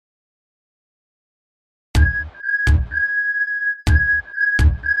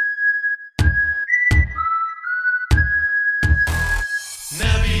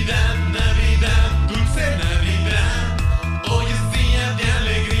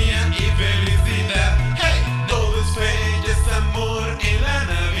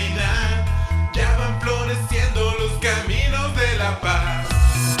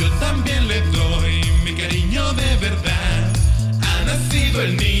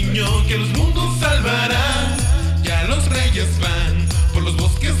niño que los mundos salvará. Ya los reyes van por los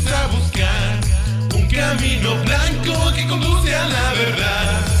bosques a buscar un camino blanco que conduce a la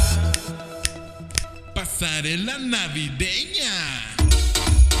verdad. Pasarela navideña.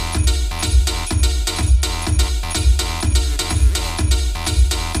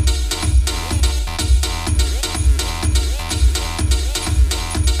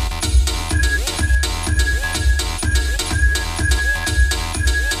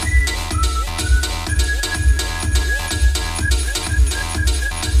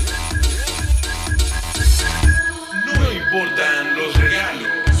 No importan los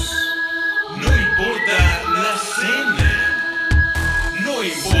regalos, no importa la cena, no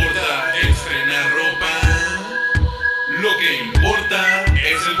importa estrenar ropa, lo que importa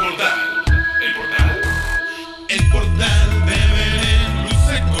es el portal. ¿El portal? El portal de Belén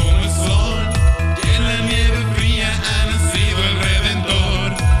luce como el sol, y en la nieve fría ha nacido el Redentor.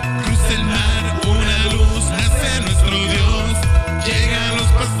 Cruza el mar, una luz, nace nuestro Dios, llegan los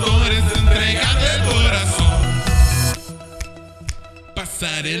pastores a entregarle el corazón.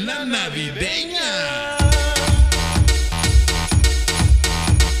 Pasarela navideña.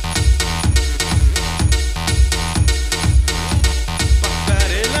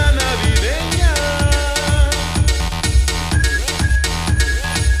 Pasarela navideña.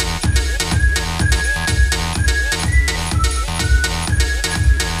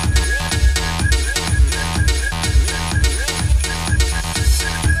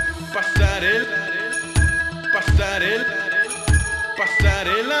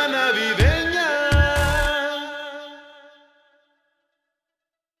 Pasarela navideña.